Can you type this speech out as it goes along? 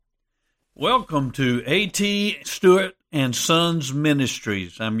Welcome to A.T. Stewart and Sons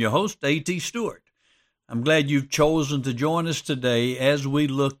Ministries. I'm your host, A.T. Stewart. I'm glad you've chosen to join us today as we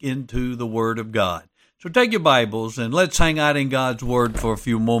look into the Word of God. So take your Bibles and let's hang out in God's Word for a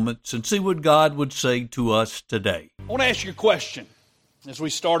few moments and see what God would say to us today. I want to ask you a question as we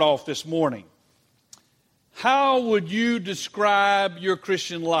start off this morning. How would you describe your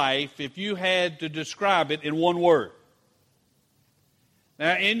Christian life if you had to describe it in one word?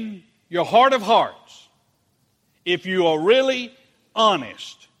 Now, in your heart of hearts, if you are really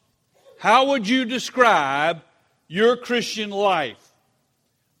honest, how would you describe your Christian life?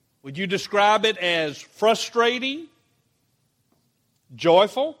 Would you describe it as frustrating,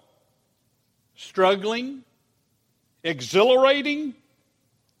 joyful, struggling, exhilarating,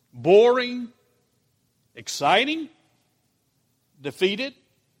 boring, exciting, defeated,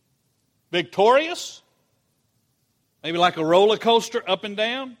 victorious, maybe like a roller coaster up and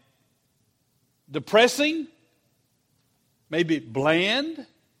down, depressing, maybe bland?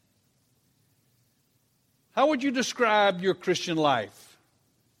 How would you describe your Christian life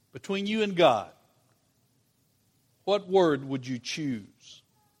between you and God? What word would you choose?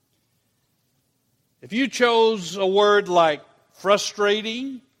 If you chose a word like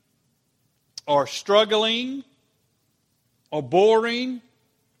frustrating or struggling or boring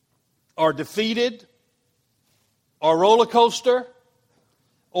or defeated or roller coaster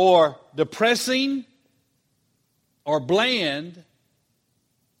or depressing or bland,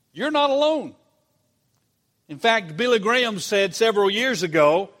 you're not alone. In fact, Billy Graham said several years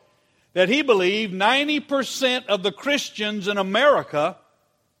ago that he believed 90% of the Christians in America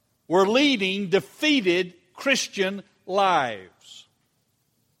were leading defeated Christian lives.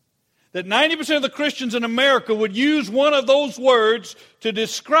 That 90% of the Christians in America would use one of those words to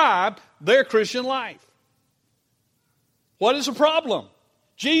describe their Christian life. What is the problem?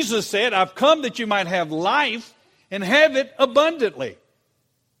 Jesus said, I've come that you might have life and have it abundantly.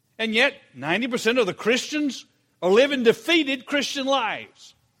 And yet, 90% of the Christians are living defeated Christian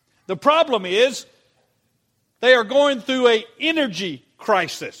lives. The problem is, they are going through an energy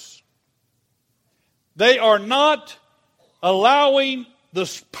crisis. They are not allowing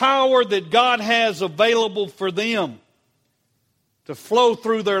the power that God has available for them to flow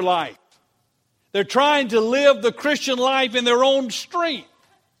through their life. They're trying to live the Christian life in their own strength.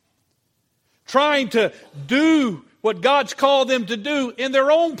 Trying to do what God's called them to do in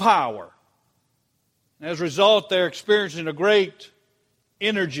their own power. As a result, they're experiencing a great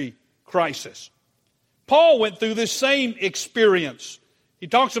energy crisis. Paul went through this same experience. He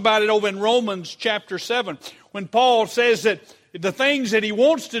talks about it over in Romans chapter 7, when Paul says that the things that he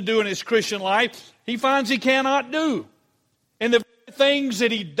wants to do in his Christian life, he finds he cannot do. And the things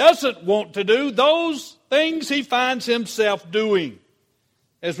that he doesn't want to do, those things he finds himself doing.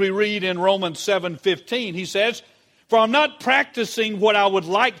 As we read in Romans 7:15, he says, for I'm not practicing what I would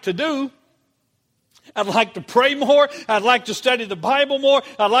like to do. I'd like to pray more. I'd like to study the Bible more.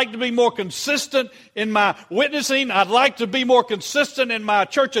 I'd like to be more consistent in my witnessing. I'd like to be more consistent in my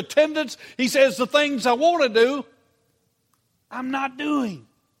church attendance. He says the things I want to do, I'm not doing.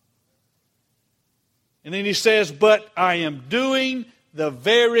 And then he says, but I am doing the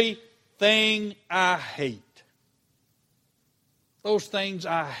very thing I hate. Those things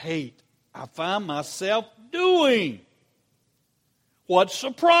I hate, I find myself doing. What's the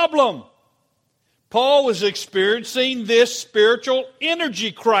problem? Paul was experiencing this spiritual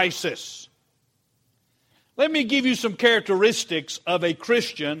energy crisis. Let me give you some characteristics of a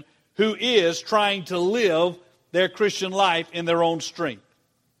Christian who is trying to live their Christian life in their own strength.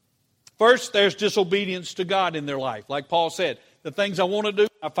 First, there's disobedience to God in their life. Like Paul said, the things I want to do,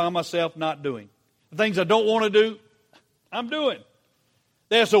 I find myself not doing. The things I don't want to do, I'm doing.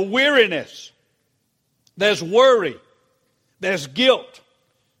 There's a weariness. There's worry. There's guilt.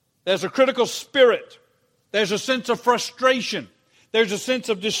 There's a critical spirit. There's a sense of frustration. There's a sense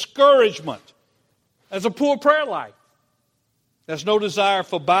of discouragement. There's a poor prayer life. There's no desire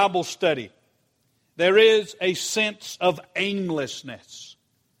for Bible study. There is a sense of aimlessness.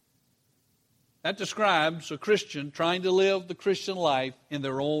 That describes a Christian trying to live the Christian life in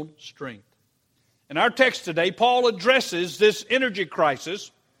their own strength. In our text today, Paul addresses this energy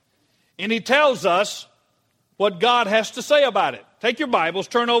crisis, and he tells us what God has to say about it. Take your Bibles,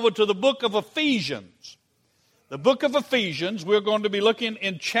 turn over to the book of Ephesians. The book of Ephesians, we're going to be looking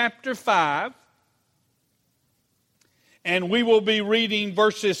in chapter 5, and we will be reading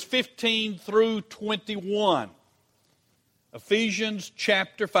verses 15 through 21. Ephesians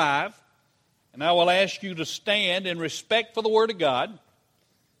chapter 5. And I will ask you to stand in respect for the Word of God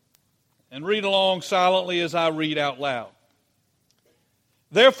and read along silently as I read out loud.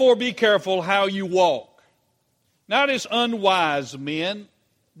 Therefore be careful how you walk, not as unwise men,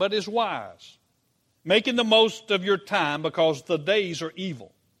 but as wise, making the most of your time because the days are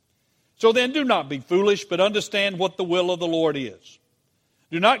evil. So then do not be foolish, but understand what the will of the Lord is.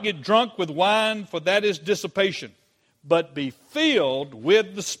 Do not get drunk with wine, for that is dissipation, but be filled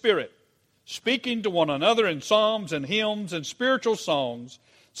with the Spirit, speaking to one another in psalms and hymns and spiritual songs,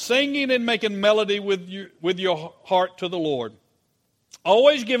 singing and making melody with your heart to the Lord,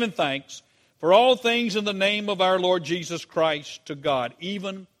 always giving thanks for all things in the name of our Lord Jesus Christ to God,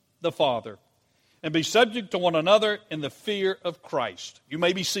 even the Father, and be subject to one another in the fear of Christ. You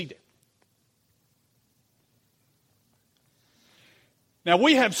may be seated. Now,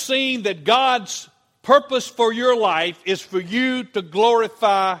 we have seen that God's purpose for your life is for you to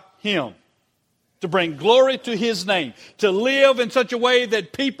glorify Him, to bring glory to His name, to live in such a way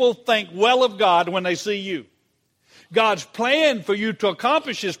that people think well of God when they see you. God's plan for you to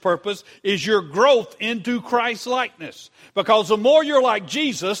accomplish His purpose is your growth into Christ's likeness. Because the more you're like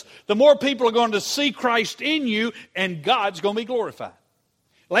Jesus, the more people are going to see Christ in you, and God's going to be glorified.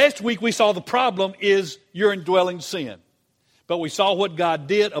 Last week we saw the problem is your indwelling sin. But we saw what God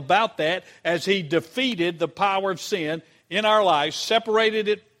did about that as He defeated the power of sin in our lives,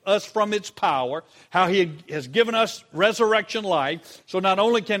 separated us from its power, how He has given us resurrection life. So not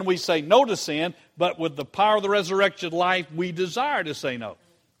only can we say no to sin, but with the power of the resurrection life, we desire to say no.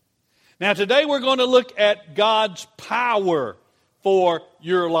 Now today we're going to look at God's power for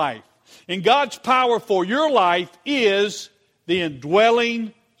your life. And God's power for your life is the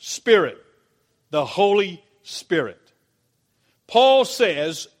indwelling Spirit, the Holy Spirit. Paul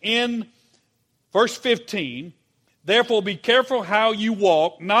says in verse 15, therefore be careful how you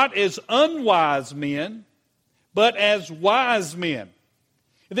walk, not as unwise men, but as wise men.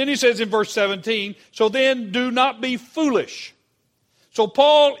 And then he says in verse 17, so then do not be foolish. So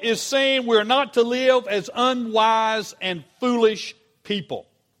Paul is saying we're not to live as unwise and foolish people.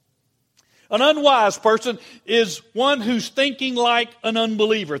 An unwise person is one who's thinking like an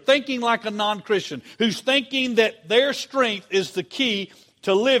unbeliever, thinking like a non-Christian, who's thinking that their strength is the key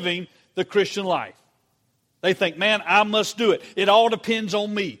to living the Christian life. They think, man, I must do it. It all depends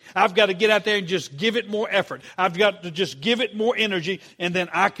on me. I've got to get out there and just give it more effort. I've got to just give it more energy, and then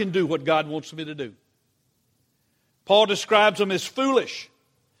I can do what God wants me to do. Paul describes them as foolish,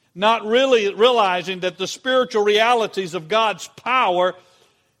 not really realizing that the spiritual realities of God's power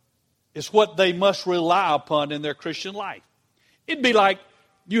is what they must rely upon in their Christian life. It'd be like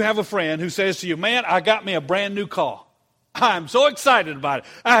you have a friend who says to you, man, I got me a brand new car. I'm so excited about it.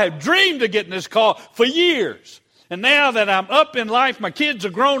 I have dreamed of getting this car for years. And now that I'm up in life, my kids are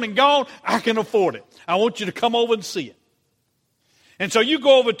grown and gone, I can afford it. I want you to come over and see it. And so you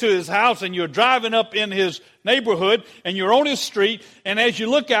go over to his house and you're driving up in his neighborhood and you're on his street, and as you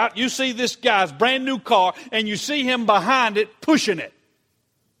look out, you see this guy's brand new car and you see him behind it pushing it.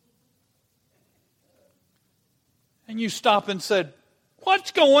 And you stop and said,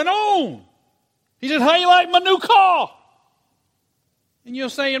 what's going on? He said, how you like my new car? And you're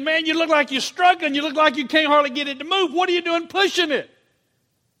saying, man, you look like you're struggling. You look like you can't hardly get it to move. What are you doing pushing it?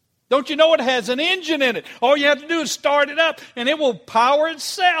 Don't you know it has an engine in it? All you have to do is start it up, and it will power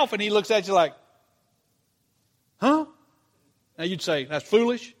itself. And he looks at you like, huh? Now you'd say, that's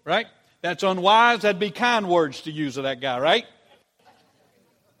foolish, right? That's unwise. That'd be kind words to use of that guy, right?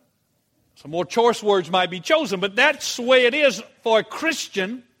 Some more choice words might be chosen, but that's the way it is for a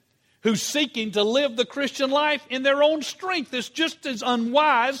Christian who's seeking to live the Christian life in their own strength. It's just as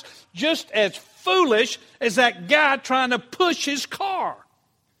unwise, just as foolish as that guy trying to push his car,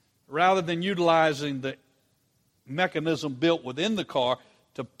 rather than utilizing the mechanism built within the car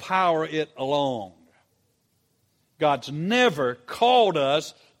to power it along. God's never called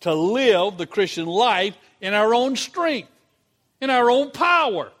us to live the Christian life in our own strength, in our own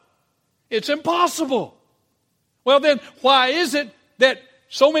power. It's impossible. Well, then, why is it that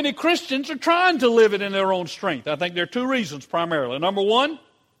so many Christians are trying to live it in their own strength? I think there are two reasons primarily. Number one,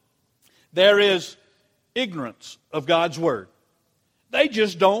 there is ignorance of God's Word. They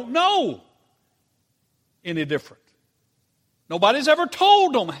just don't know any different. Nobody's ever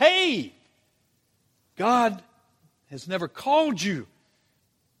told them, hey, God has never called you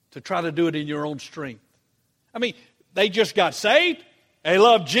to try to do it in your own strength. I mean, they just got saved, they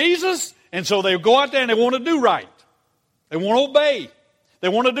love Jesus, and so they go out there and they want to do right. They want to obey. They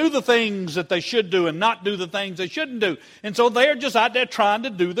want to do the things that they should do and not do the things they shouldn't do. And so they're just out there trying to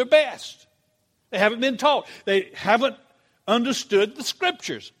do their best. They haven't been taught. They haven't understood the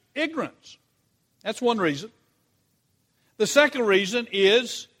Scriptures. Ignorance. That's one reason. The second reason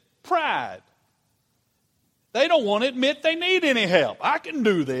is pride. They don't want to admit they need any help. I can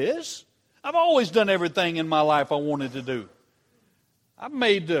do this. I've always done everything in my life I wanted to do. I've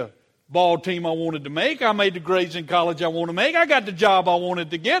made the ball team I wanted to make. I made the grades in college I want to make. I got the job I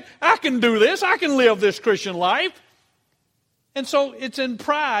wanted to get. I can do this. I can live this Christian life. And so it's in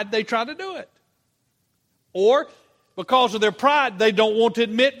pride they try to do it. Or because of their pride, they don't want to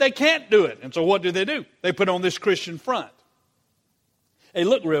admit they can't do it. And so what do? They put on this Christian front. They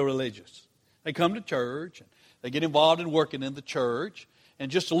look real religious. They come to church, and they get involved in working in the church. And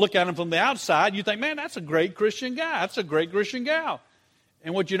just to look at them from the outside, you think, man, that's a great Christian guy. That's a great Christian gal.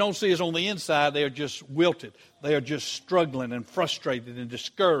 And what you don't see is on the inside, they are just wilted. They are just struggling and frustrated and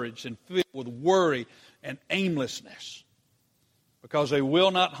discouraged and filled with worry and aimlessness. Because they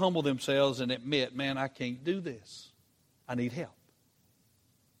will not humble themselves and admit, man, I can't do this. I need help.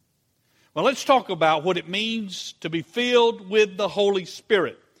 Well, let's talk about what it means to be filled with the Holy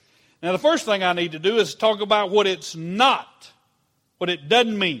Spirit. Now, the first thing I need to do is talk about what it's not, what it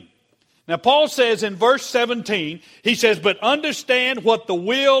doesn't mean. Now, Paul says in verse 17, he says, but understand what the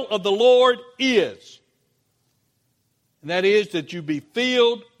will of the Lord is. And that is that you be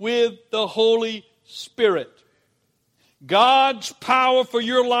filled with the Holy Spirit. God's power for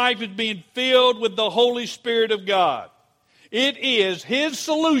your life is being filled with the Holy Spirit of God. It is His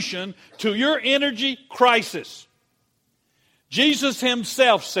solution to your energy crisis. Jesus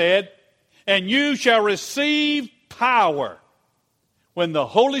Himself said, and you shall receive power when the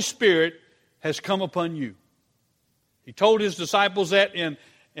Holy Spirit has come upon you. He told His disciples that in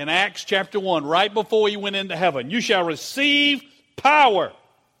Acts chapter 1, right before He went into heaven. You shall receive power.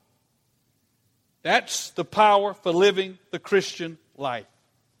 That's the power for living the Christian life.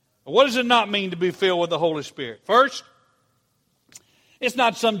 What does it not mean to be filled with the Holy Spirit? First, it's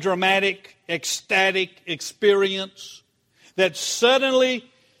not some dramatic, ecstatic experience that suddenly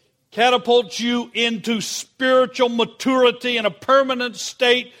catapults you into spiritual maturity and a permanent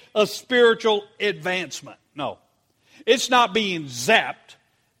state of spiritual advancement. No. It's not being zapped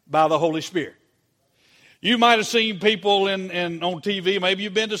by the Holy Spirit. You might have seen people on TV, maybe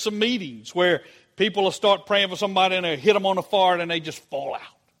you've been to some meetings where people will start praying for somebody and they hit them on the forehead and they just fall out.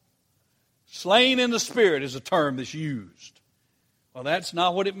 Slain in the Spirit is a term that's used. Well, that's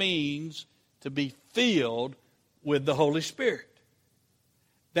not what it means to be filled with the Holy Spirit.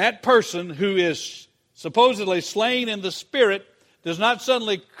 That person who is supposedly slain in the Spirit does not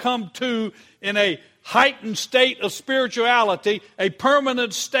suddenly come to, in a heightened state of spirituality, a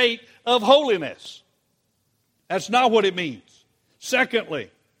permanent state of holiness. That's not what it means.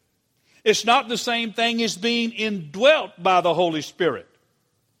 Secondly, it's not the same thing as being indwelt by the Holy Spirit.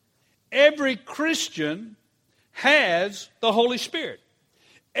 Every Christian has the Holy Spirit.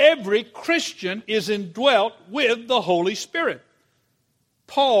 Every Christian is indwelt with the Holy Spirit.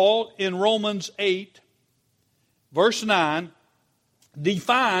 Paul, in Romans 8, verse 9,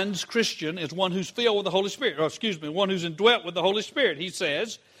 defines Christian as one who's filled with the Holy Spirit. One who's indwelt with the Holy Spirit. He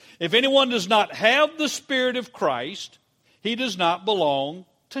says, if anyone does not have the Spirit of Christ, he does not belong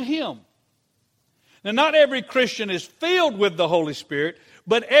to Him. Now, not every Christian is filled with the Holy Spirit,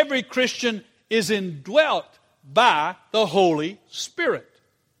 but every Christian is indwelt by the Holy Spirit.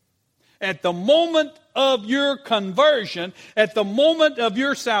 At the moment of your conversion, at the moment of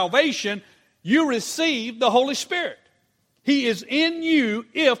your salvation, you receive the Holy Spirit. He is in you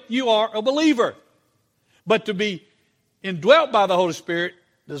if you are a believer. But to be indwelt by the Holy Spirit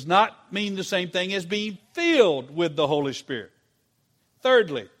does not mean the same thing as being filled with the Holy Spirit.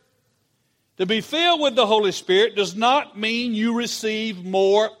 Thirdly, to be filled with the Holy Spirit does not mean you receive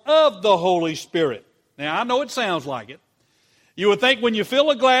more of the Holy Spirit. Now, I know it sounds like it. You would think when you fill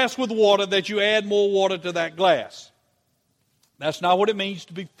a glass with water that you add more water to that glass. That's not what it means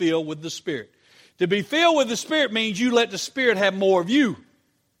to be filled with the Spirit. To be filled with the Spirit means you let the Spirit have more of you.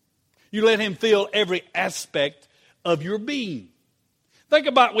 You let Him fill every aspect of your being. Think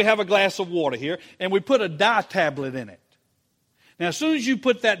about, we have a glass of water here, and we put a dye tablet in it. Now, as soon as you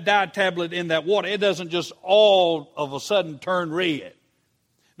put that dye tablet in that water, it doesn't just all of a sudden turn red.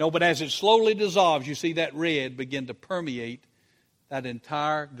 No, but as it slowly dissolves, you see that red begin to permeate that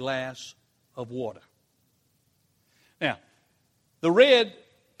entire glass of water. Now, the red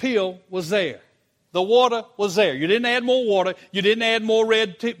peel was there. The water was there. You didn't add more water. You didn't add more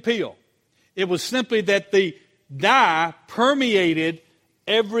red peel. It was simply that the dye permeated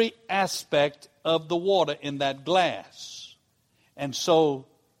every aspect of the water in that glass. And so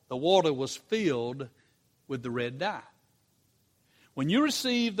the water was filled with the red dye. When you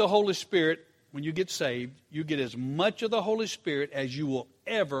receive the Holy Spirit, when you get saved, you get as much of the Holy Spirit as you will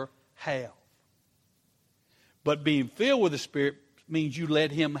ever have. But being filled with the Spirit means you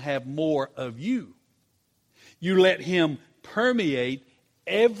let Him have more of you. You let Him permeate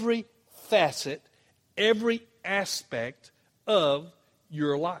every facet, every aspect of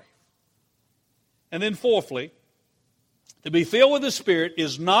your life. And then fourthly, to be filled with the Spirit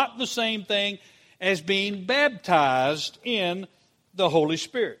is not the same thing as being baptized in the Holy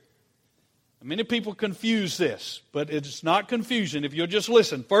Spirit. Many people confuse this, but it's not confusion if you'll just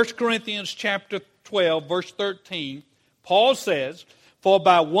listen. 1 Corinthians chapter 12, verse 13, Paul says, "For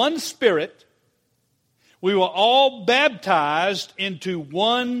by one Spirit we were all baptized into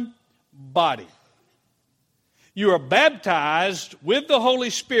one body." You are baptized with the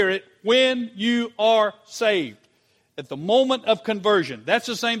Holy Spirit when you are saved. At the moment of conversion. That's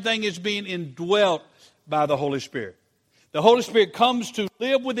the same thing as being indwelt by the Holy Spirit. The Holy Spirit comes to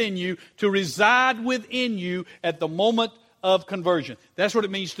live within you, to reside within you at the moment of conversion. That's what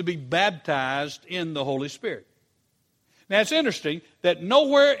it means to be baptized in the Holy Spirit. Now it's interesting that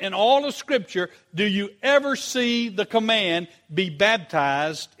nowhere in all of Scripture do you ever see the command, be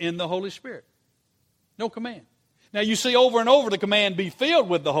baptized in the Holy Spirit. No command. Now you see over and over the command, be filled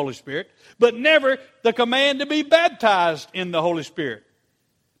with the Holy Spirit, but never the command to be baptized in the Holy Spirit.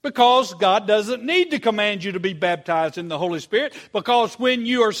 Because God doesn't need to command you to be baptized in the Holy Spirit, because when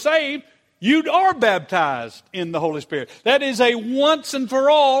you are saved, you are baptized in the Holy Spirit. That is a once and for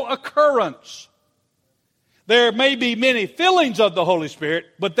all occurrence. There may be many fillings of the Holy Spirit,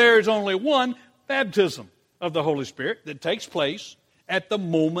 but there is only one baptism of the Holy Spirit that takes place at the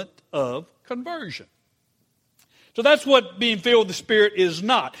moment of conversion. So that's what being filled with the Spirit is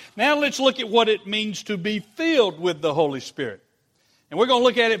not. Now let's look at what it means to be filled with the Holy Spirit. And we're going to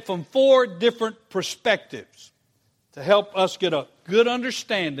look at it from 4 different perspectives to help us get a good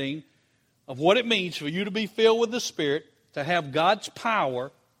understanding of what it means for you to be filled with the Spirit, to have God's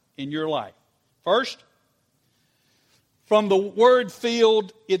power in your life. First, from the word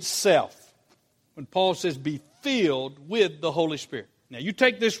filled itself. When Paul says be filled with the Holy Spirit. Now you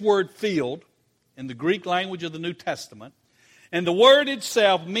take this word filled in the Greek language of the New Testament, and the word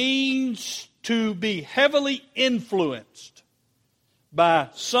itself means to be heavily influenced by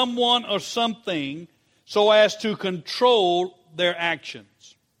someone or something so as to control their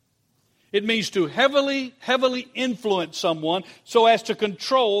actions. It means to heavily influence someone so as to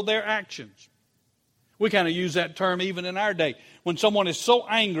control their actions. We kind of use that term even in our day. When someone is so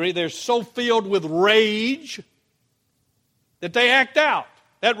angry, they're so filled with rage that they act out.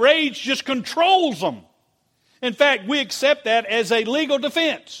 That rage just controls them. In fact, we accept that as a legal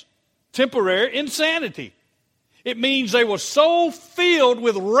defense. Temporary insanity. It means they were so filled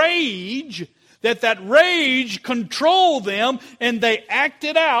with rage that rage controlled them and they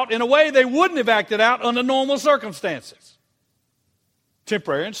acted out in a way they wouldn't have acted out under normal circumstances.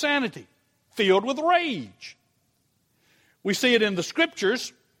 Temporary insanity. Filled with rage. We see it in the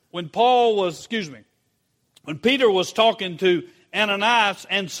Scriptures when Peter was talking to Ananias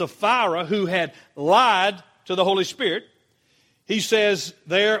and Sapphira, who had lied to the Holy Spirit. He says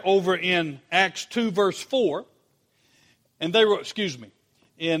there over in Acts 2 verse 4, and they were,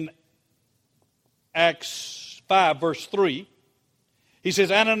 in Acts 5 verse 3, he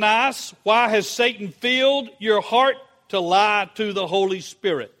says, Ananias, why has Satan filled your heart to lie to the Holy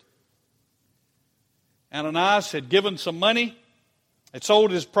Spirit? Ananias had given some money, had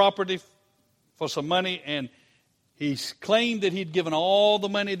sold his property for some money, and he claimed that he'd given all the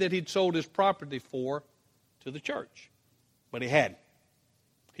money that he'd sold his property for to the church. But he hadn't.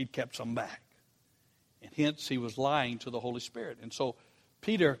 He'd kept some back. And hence he was lying to the Holy Spirit. And so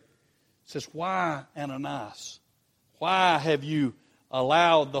Peter says, why, Ananias? Why have you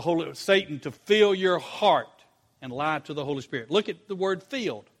allowed Satan to fill your heart and lie to the Holy Spirit? Look at the word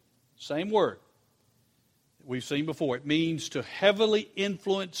filled. Same word we've seen before. It means to heavily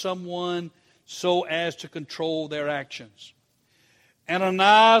influence someone so as to control their actions.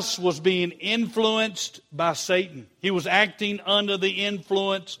 Ananias was being influenced by Satan. He was acting under the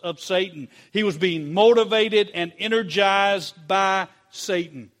influence of Satan. He was being motivated and energized by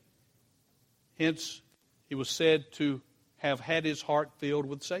Satan. Hence, he was said to have had his heart filled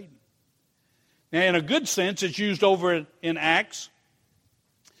with Satan. Now, in a good sense, it's used over in Acts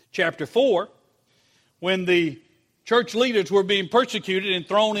chapter 4, when the church leaders were being persecuted and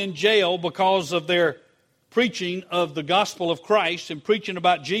thrown in jail because of their preaching of the gospel of Christ and preaching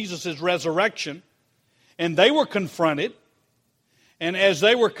about Jesus' resurrection. And they were confronted. And as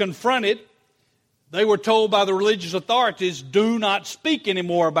they were confronted, they were told by the religious authorities, do not speak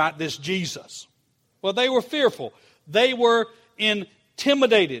anymore about this Jesus. Well, they were fearful. They were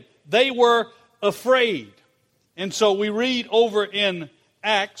intimidated. They were afraid. And so we read over in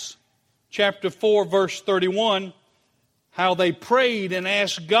Acts chapter 4, verse 31, how they prayed and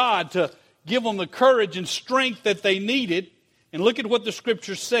asked God to give them the courage and strength that they needed. And look at what the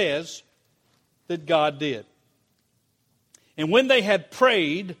Scripture says that God did. And when they had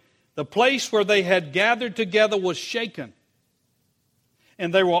prayed, the place where they had gathered together was shaken.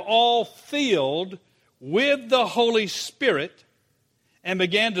 And they were all filled with the Holy Spirit and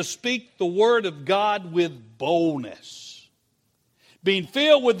began to speak the word of God with boldness. Being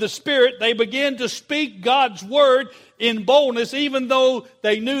filled with the Spirit, they began to speak God's word in boldness, even though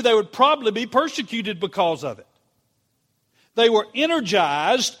they knew they would probably be persecuted because of it. They were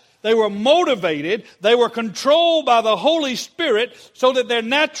energized, they were motivated, they were controlled by the Holy Spirit so that their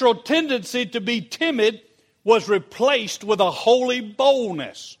natural tendency to be timid was replaced with a holy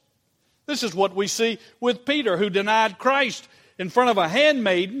boldness. This is what we see with Peter, who denied Christ in front of a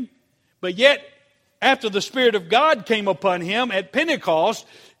handmaiden, but yet after the Spirit of God came upon him at Pentecost,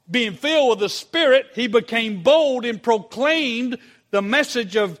 being filled with the Spirit, he became bold and proclaimed the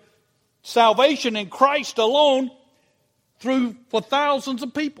message of salvation in Christ alone for thousands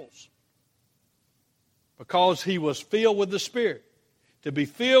of peoples. Because he was filled with the Spirit. To be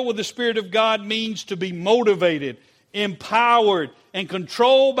filled with the Spirit of God means to be motivated, empowered, and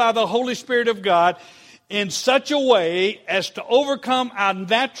controlled by the Holy Spirit of God in such a way as to overcome our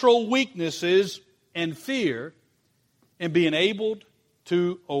natural weaknesses and fear and be enabled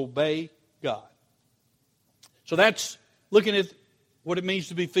to obey God. So that's looking at what it means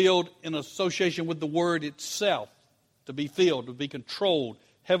to be filled in association with the Word itself. To be filled, to be controlled,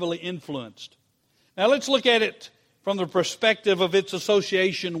 heavily influenced. Now let's look at it from the perspective of its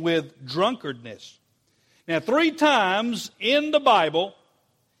association with drunkardness. Now 3 times in the Bible,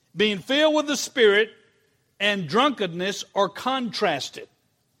 being filled with the Spirit and drunkenness are contrasted.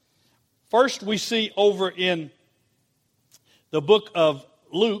 First, we see over in the book of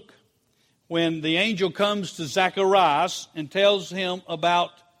Luke, when the angel comes to Zacharias and tells him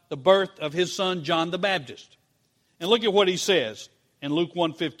about the birth of his son John the Baptist. And look at what he says in Luke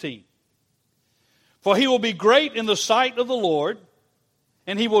 1:15. For he will be great in the sight of the Lord,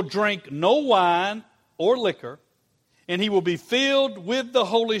 and he will drink no wine or liquor, and he will be filled with the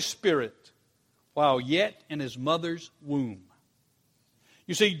Holy Spirit while yet in his mother's womb.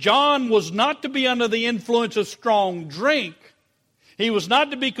 You see, John was not to be under the influence of strong drink. He was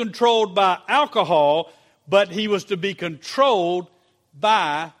not to be controlled by alcohol, but he was to be controlled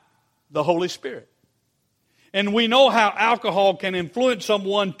by the Holy Spirit. And we know how alcohol can influence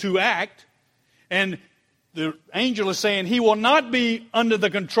someone to act. And the angel is saying he will not be under the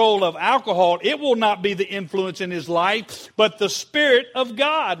control of alcohol. It will not be the influence in his life, but the Spirit of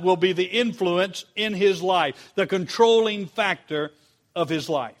God will be the influence in his life, the controlling factor of his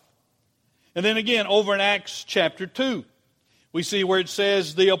life. And then again, over in Acts chapter 2, we see where it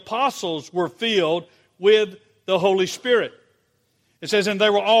says the apostles were filled with the Holy Spirit. It says, and they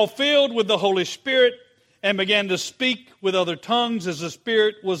were all filled with the Holy Spirit and began to speak with other tongues as the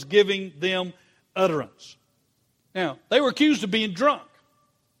Spirit was giving them utterance. Now, they were accused of being drunk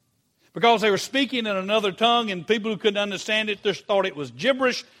because they were speaking in another tongue, and people who couldn't understand it just thought it was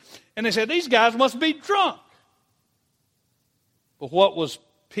gibberish. And they said, these guys must be drunk. But what was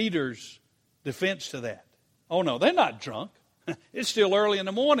Peter's defense to that? Oh no, they're not drunk. It's still early in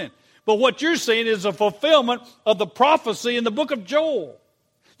the morning. But what you're seeing is a fulfillment of the prophecy in the book of Joel,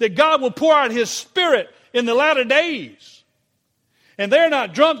 that God will pour out His Spirit in the latter days. And they're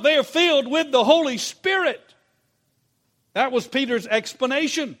not drunk, they are filled with the Holy Spirit. That was Peter's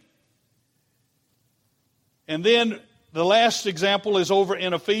explanation. And then the last example is over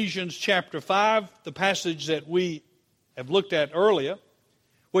in Ephesians chapter 5, the passage that we have looked at earlier,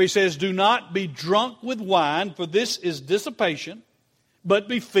 where he says, do not be drunk with wine, for this is dissipation, but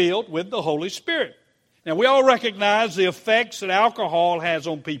be filled with the Holy Spirit. Now, we all recognize the effects that alcohol has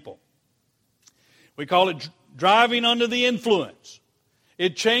on people. We call it driving under the influence.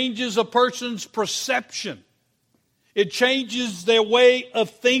 It changes a person's perception. It changes their way of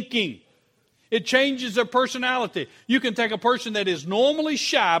thinking. It changes their personality. You can take a person that is normally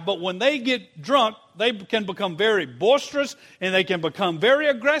shy, but when they get drunk, they can become very boisterous and they can become very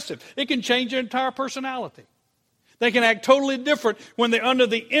aggressive. It can change their entire personality. They can act totally different when they're under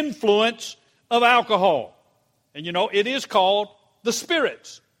the influence of alcohol. And you know, it is called the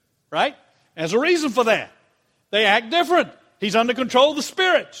spirits, right? There's a reason for that. They act different. He's under control of the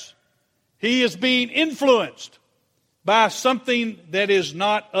spirits. He is being influenced by something that is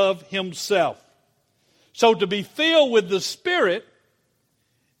not of himself. So to be filled with the Spirit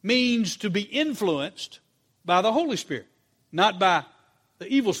means to be influenced by the Holy Spirit, not by the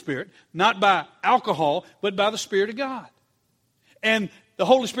evil spirit, not by alcohol, but by the Spirit of God. And the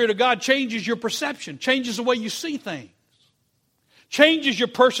Holy Spirit of God changes your perception, changes the way you see things, Changes your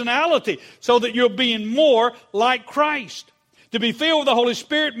personality so that you're being more like Christ. To be filled with the Holy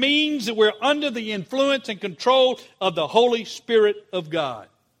Spirit means that we're under the influence and control of the Holy Spirit of God.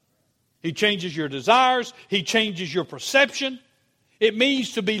 He changes your desires. He changes your perception. It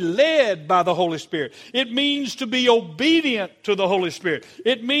means to be led by the Holy Spirit. It means to be obedient to the Holy Spirit.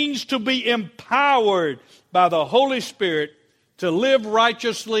 It means to be empowered by the Holy Spirit to live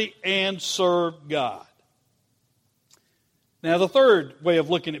righteously and serve God. Now, the third way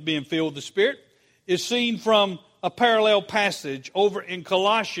of looking at being filled with the Spirit is seen from a parallel passage over in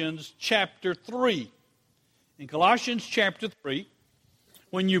Colossians chapter 3. In Colossians chapter 3,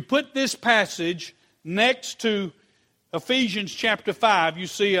 when you put this passage next to Ephesians chapter 5, you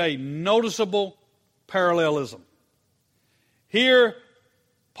see a noticeable parallelism. Here,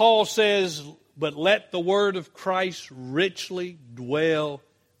 Paul says, "But let the word of Christ richly dwell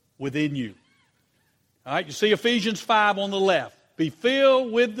within you." All right, you see Ephesians 5 on the left. Be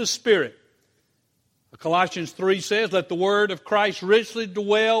filled with the Spirit. Colossians 3 says, "Let the word of Christ richly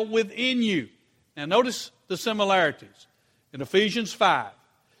dwell within you." Now notice the similarities. In Ephesians 5,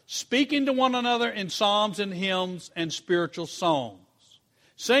 speaking to one another in psalms and hymns and spiritual songs,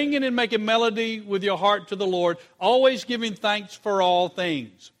 singing and making melody with your heart to the Lord, always giving thanks for all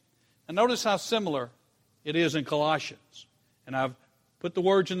things. And notice how similar it is in Colossians. And I've put the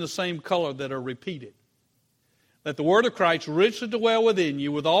words in the same color that are repeated. Let the word of Christ richly dwell within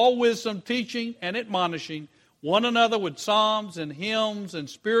you with all wisdom, teaching and admonishing one another with psalms and hymns and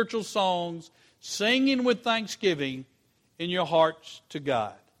spiritual songs, singing with thanksgiving in your hearts to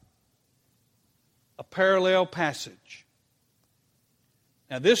God. A parallel passage.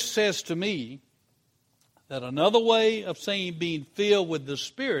 Now this says to me that another way of saying being filled with the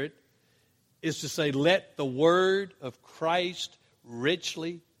Spirit is to say, let the word of Christ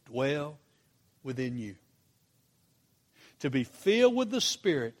richly dwell within you. To be filled with the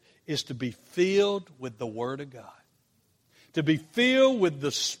Spirit is to be filled with the Word of God. To be filled with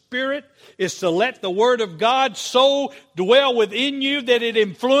the Spirit is to let the Word of God so dwell within you that it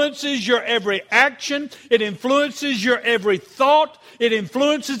influences your every action, it influences your every thought, it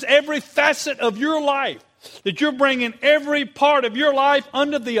influences every facet of your life. That you're bringing every part of your life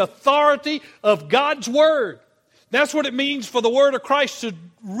under the authority of God's Word. That's what it means for the Word of Christ to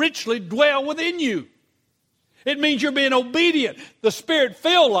richly dwell within you. It means you're being obedient. The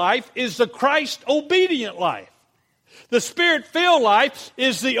Spirit-filled life is the Christ-obedient life. The Spirit-filled life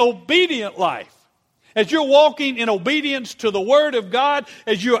is the obedient life. As you're walking in obedience to the Word of God,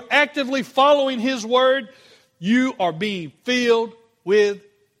 as you're actively following His Word, you are being filled with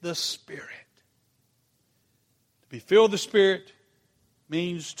the Spirit. To be filled with the Spirit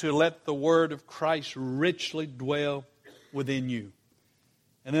means to let the Word of Christ richly dwell within you.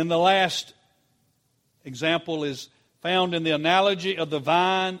 And then the last example is found in the analogy of the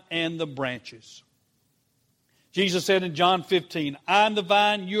vine and the branches. Jesus said in John 15, I am the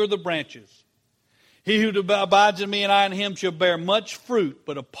vine, you are the branches. He who abides in me and I in him shall bear much fruit,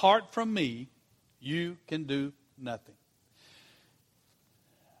 but apart from me, you can do nothing.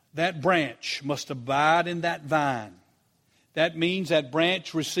 That branch must abide in that vine. That means that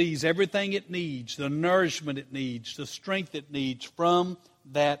branch receives everything it needs, the nourishment it needs, the strength it needs from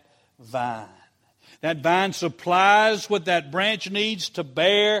that vine. That vine supplies what that branch needs to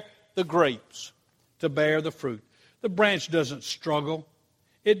bear the grapes, to bear the fruit. The branch doesn't struggle.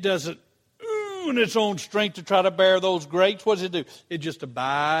 It doesn't in its own strength to try to bear those grapes. What does it do? It just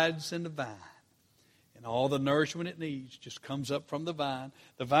abides in the vine. And all the nourishment it needs just comes up from the vine.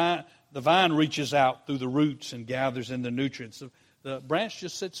 The vine reaches out through the roots and gathers in the nutrients. The branch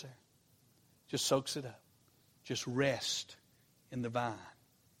just sits there, just soaks it up, just rests in the vine.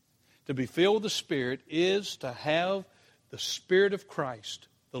 To be filled with the Spirit is to have the Spirit of Christ,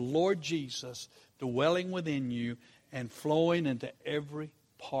 the Lord Jesus, dwelling within you and flowing into every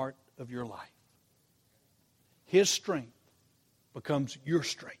part of your life. His strength becomes your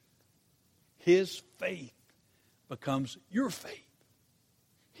strength. His faith becomes your faith.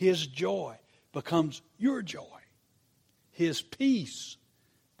 His joy becomes your joy. His peace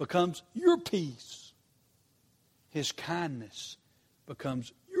becomes your peace. His kindness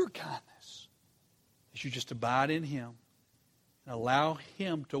becomes your kindness. As you just abide in Him and allow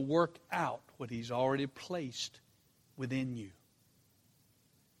Him to work out what He's already placed within you.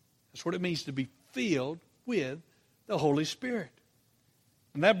 That's what it means to be filled with the Holy Spirit.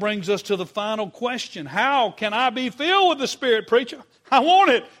 And that brings us to the final question. How can I be filled with the Spirit, preacher? I want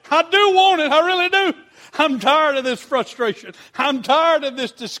it. I do want it. I really do. I'm tired of this frustration. I'm tired of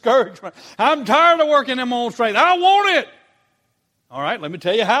this discouragement. I'm tired of working in my own strength. I want it. All right, let me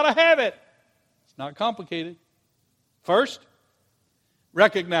tell you how to have it. It's not complicated. First,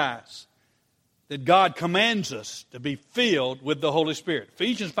 recognize that God commands us to be filled with the Holy Spirit.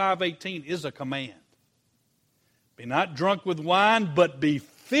 Ephesians 5:18 is a command. Be not drunk with wine, but be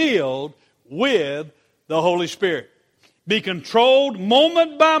filled with the Holy Spirit. Be controlled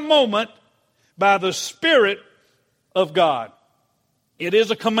moment by moment by the Spirit of God. It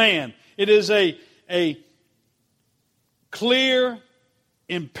is a command. It is a clear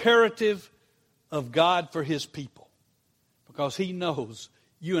imperative of God for His people, because He knows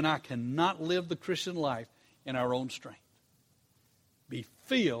you and I cannot live the Christian life in our own strength. Be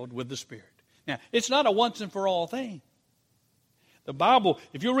filled with the Spirit. Now, it's not a once and for all thing. The Bible,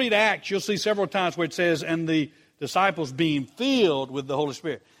 if you read Acts, you'll see several times where it says, and the disciples being filled with the Holy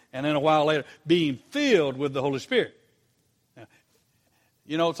Spirit. And then a while later, being filled with the Holy Spirit. Now,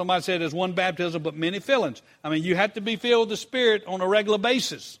 you know, somebody said there's one baptism but many fillings. I mean, you have to be filled with the Spirit on a regular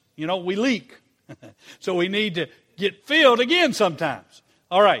basis. You know, we leak. So we need to get filled again sometimes.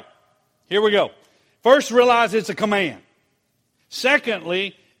 All right, here we go. First, realize it's a command.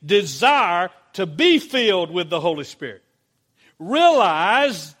 Secondly, desire to be filled with the Holy Spirit.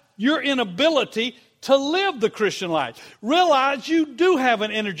 Realize your inability to live the Christian life. Realize you do have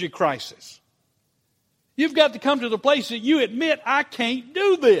an energy crisis. You've got to come to the place that you admit, I can't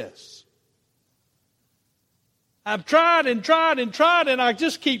do this. I've tried and tried and tried, and I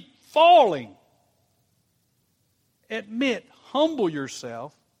just keep falling. Admit, humble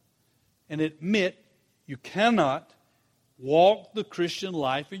yourself, and admit you cannot walk the Christian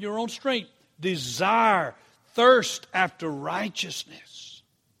life in your own strength. Desire, thirst after righteousness.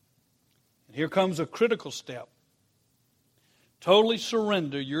 And here comes a critical step. Totally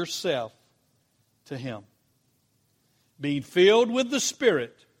surrender yourself to Him. Being filled with the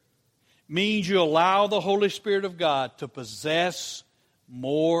Spirit means you allow the Holy Spirit of God to possess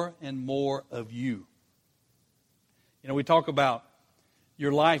more and more of you. You know, we talk about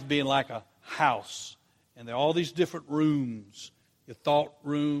your life being like a house, and there are all these different rooms. Your thought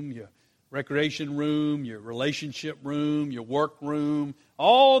room, your recreation room, your relationship room, your work room.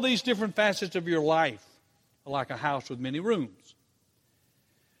 All these different facets of your life are like a house with many rooms.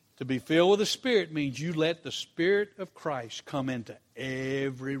 To be filled with the Spirit means you let the Spirit of Christ come into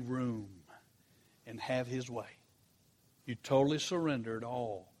every room and have His way. You totally surrender it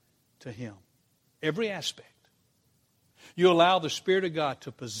all to Him. Every aspect. You allow the Spirit of God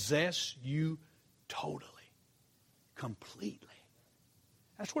to possess you totally, completely.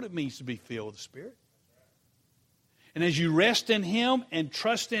 That's what it means to be filled with the Spirit. And as you rest in Him and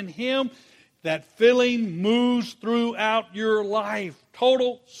trust in Him, that filling moves throughout your life.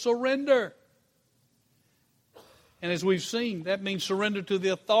 Total surrender. And as we've seen, that means surrender to the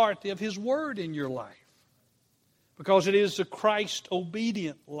authority of His Word in your life. Because it is a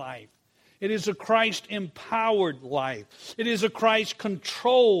Christ-obedient life. It is a Christ-empowered life. It is a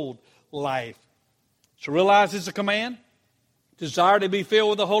Christ-controlled life. So realize it's a command. Desire to be filled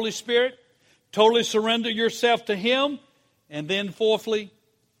with the Holy Spirit. Totally surrender yourself to Him. And then fourthly,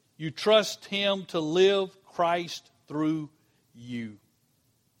 you trust Him to live Christ through you.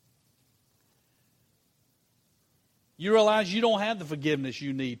 You realize you don't have the forgiveness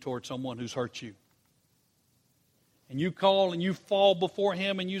you need toward someone who's hurt you. And you call and you fall before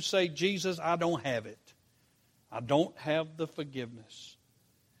Him and you say, Jesus, I don't have it. I don't have the forgiveness.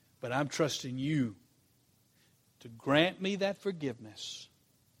 But I'm trusting You to grant me that forgiveness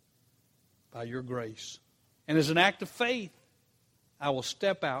by Your grace. And as an act of faith, I will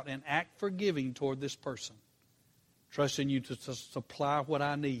step out and act forgiving toward this person, trusting You to supply what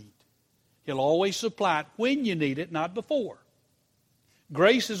I need. He'll always supply it when you need it, not before.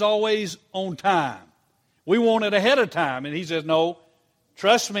 Grace is always on time. We want it ahead of time. And He says, no,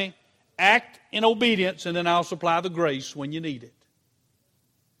 trust me, act in obedience, and then I'll supply the grace when you need it.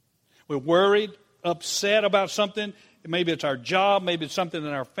 We're worried, upset about something. Maybe it's our job, maybe it's something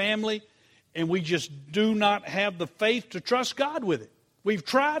in our family, and we just do not have the faith to trust God with it. We've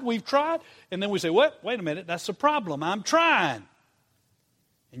tried, and then we say, what? Wait a minute, that's the problem. I'm trying.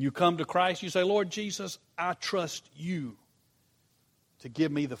 And you come to Christ, you say, Lord Jesus, I trust You to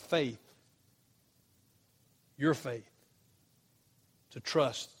give me the faith, Your faith, to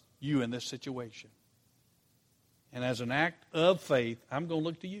trust You in this situation. And as an act of faith, I'm going to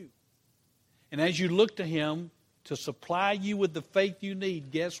look to You. And as you look to Him to supply you with the faith you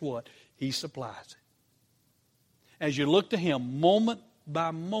need, guess what? He supplies it. As you look to Him moment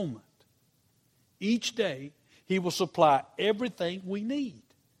by moment, each day, He will supply everything we need.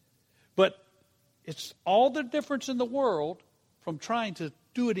 But it's all the difference in the world from trying to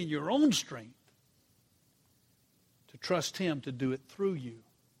do it in your own strength to trust Him to do it through you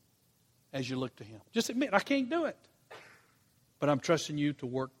as you look to Him. Just admit, I can't do it. but I'm trusting you to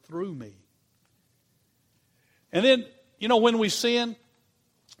work through me. And then, when we sin,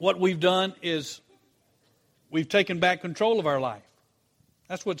 what we've done is we've taken back control of our life.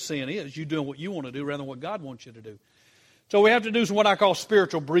 That's what sin is. You doing what you want to do rather than what God wants you to do. So we have to do what I call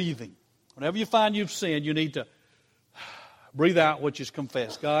spiritual breathing. Whenever you find you've sinned, you need to breathe out what you've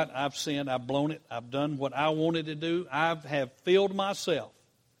confessed. God, I've sinned. I've blown it. I've done what I wanted to do. I have filled myself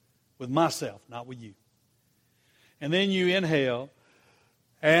with myself, not with you. And then you inhale,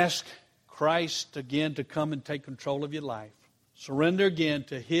 ask Christ again to come and take control of your life. Surrender again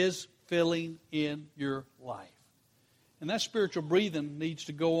to His filling in your life. And that spiritual breathing needs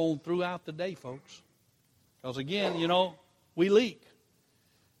to go on throughout the day, folks. Because again, we leak.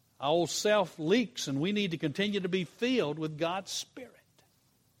 Our old self leaks, and we need to continue to be filled with God's Spirit.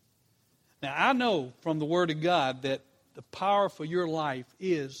 Now, I know from the Word of God that the power for your life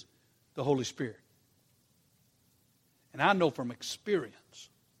is the Holy Spirit. And I know from experience,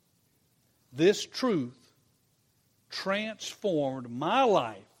 this truth transformed my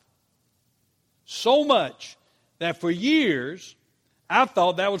life so much that for years, I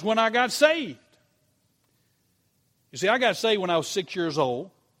thought that was when I got saved. You see, I got saved when I was 6 years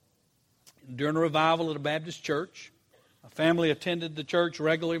old during a revival at a Baptist church. My family attended the church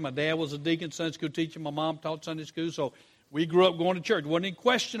regularly. My dad was a deacon, Sunday school teacher. My mom taught Sunday school, so we grew up going to church. Wasn't any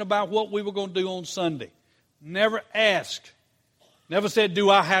question about what we were going to do on Sunday. Never asked. Never said, do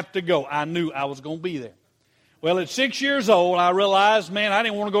I have to go? I knew I was going to be there. Well, at 6 years old, I realized, man, I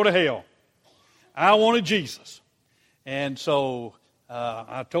didn't want to go to hell. I wanted Jesus. And so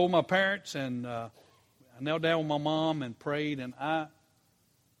I told my parents, and I knelt down with my mom and prayed, and I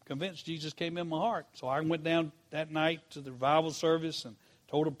convinced Jesus came in my heart. So I went down that night to the revival service and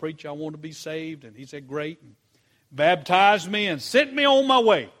told the preacher I wanted to be saved, and he said, great, and baptized me and sent me on my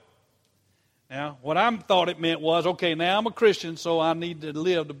way. Now, what I thought it meant was, okay, now I'm a Christian, so I need to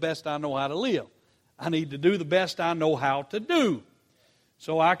live the best I know how to live. I need to do the best I know how to do.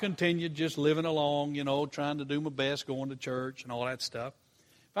 So I continued just living along, trying to do my best, going to church and all that stuff.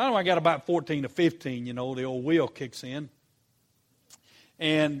 Finally, I got about 14 or 15, the old wheel kicks in.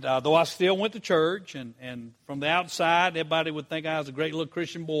 And though I still went to church, and from the outside, everybody would think I was a great little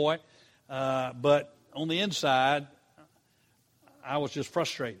Christian boy. But on the inside, I was just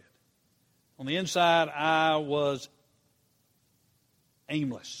frustrated. On the inside, I was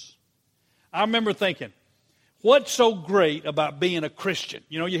aimless. I remember thinking, what's so great about being a Christian?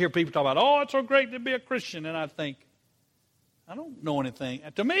 You hear people talk about, oh, it's so great to be a Christian. And I think, I don't know anything.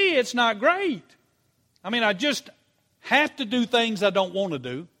 To me, it's not great. I just have to do things I don't want to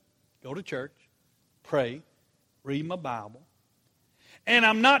do. Go to church, pray, read my Bible. And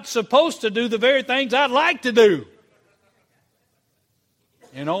I'm not supposed to do the very things I'd like to do.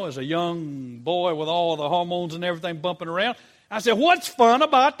 As a young boy with all the hormones and everything bumping around, I said, what's fun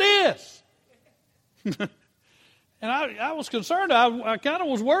about this? And I was concerned. I kind of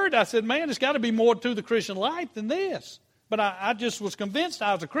was worried. I said, man, there's got to be more to the Christian life than this. But I just was convinced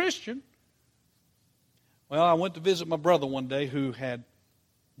I was a Christian. Well, I went to visit my brother one day who had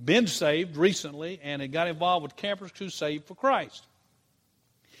been saved recently and had got involved with Campers Crusade for Christ.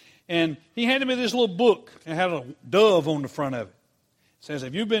 And he handed me this little book. It had a dove on the front of it. It says,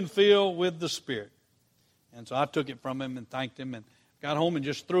 have you been filled with the Spirit? And so I took it from him and thanked him and got home and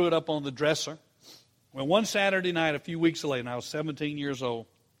just threw it up on the dresser. Well, one Saturday night, a few weeks later, and I was 17 years old,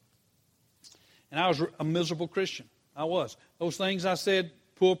 and I was a miserable Christian. I was. Those things I said,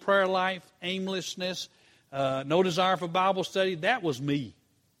 poor prayer life, aimlessness, no desire for Bible study, that was me.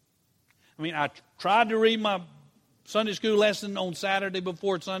 I tried to read my Sunday school lesson on Saturday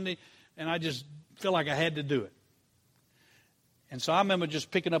before Sunday, and I just felt like I had to do it. And so I remember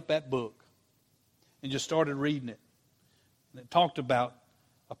just picking up that book and just started reading it. And it talked about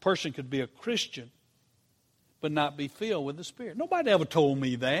a person could be a Christian but not be filled with the Spirit. Nobody ever told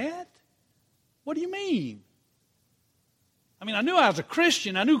me that. What do you mean? I knew I was a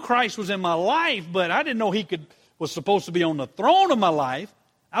Christian. I knew Christ was in my life, but I didn't know He was supposed to be on the throne of my life.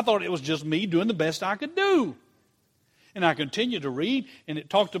 I thought it was just me doing the best I could do. And I continued to read, and it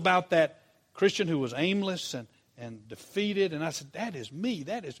talked about that Christian who was aimless and defeated. And I said, that is me,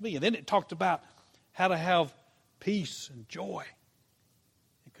 that is me. And then it talked about how to have peace and joy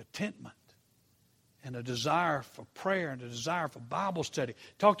and contentment and a desire for prayer and a desire for Bible study.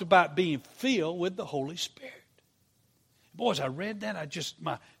 It talked about being filled with the Holy Spirit. Boy, as I read that,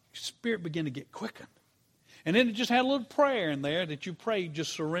 my spirit began to get quickened. And then it just had a little prayer in there that you prayed,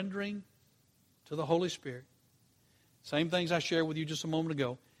 just surrendering to the Holy Spirit. Same things I shared with you just a moment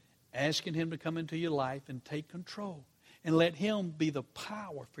ago. Asking Him to come into your life and take control. And let Him be the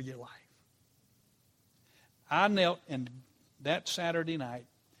power for your life. I knelt and that Saturday night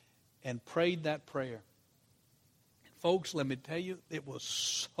and prayed that prayer. And folks, let me tell you, it was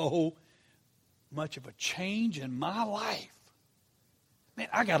so much of a change in my life. Man,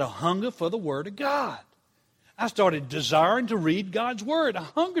 I got a hunger for the Word of God. I started desiring to read God's Word. I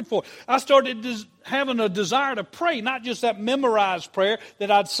hungered for it. I started having a desire to pray, not just that memorized prayer that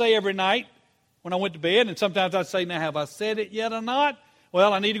I'd say every night when I went to bed. And sometimes I'd say, now, have I said it yet or not?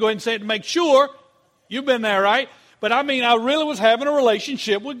 Well, I need to go ahead and say it to make sure. You've been there, right? But I mean, I really was having a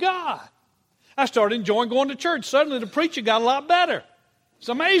relationship with God. I started enjoying going to church. Suddenly the preacher got a lot better. It's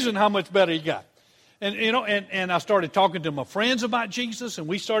amazing how much better he got. And, you know, and I started talking to my friends about Jesus, and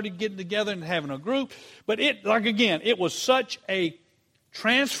we started getting together and having a group. But it was such a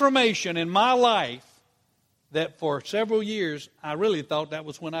transformation in my life that for several years, I really thought that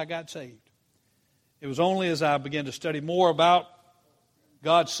was when I got saved. It was only as I began to study more about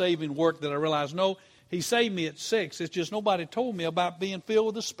God's saving work that I realized, no, He saved me at 6. It's just nobody told me about being filled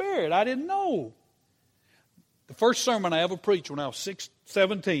with the Spirit. I didn't know. The first sermon I ever preached when I was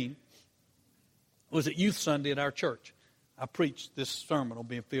 17 was at Youth Sunday at our church. I preached this sermon on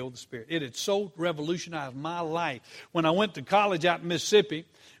being filled with the Spirit. It had so revolutionized my life. When I went to college out in Mississippi,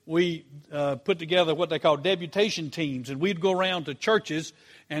 we put together what they call deputation teams, and we'd go around to churches,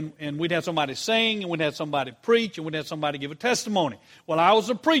 and we'd have somebody sing, and we'd have somebody preach, and we'd have somebody give a testimony. Well, I was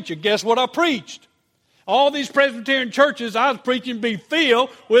a preacher. Guess what I preached? All these Presbyterian churches, I was preaching be filled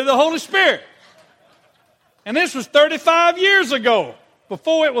with the Holy Spirit. And this was 35 years ago,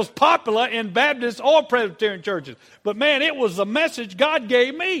 before it was popular in Baptist or Presbyterian churches. But man, it was the message God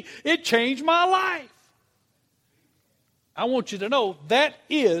gave me. It changed my life. I want you to know that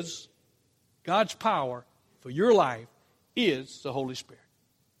is God's power for your life is the Holy Spirit.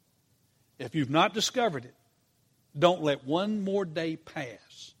 If you've not discovered it, don't let one more day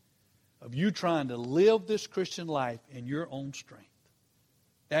pass of you trying to live this Christian life in your own strength.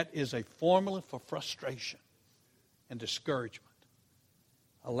 That is a formula for frustration and discouragement.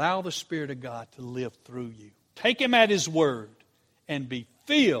 Allow the Spirit of God to live through you. Take Him at His word and be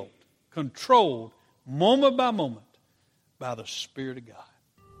filled, controlled, moment by moment, by the Spirit of God.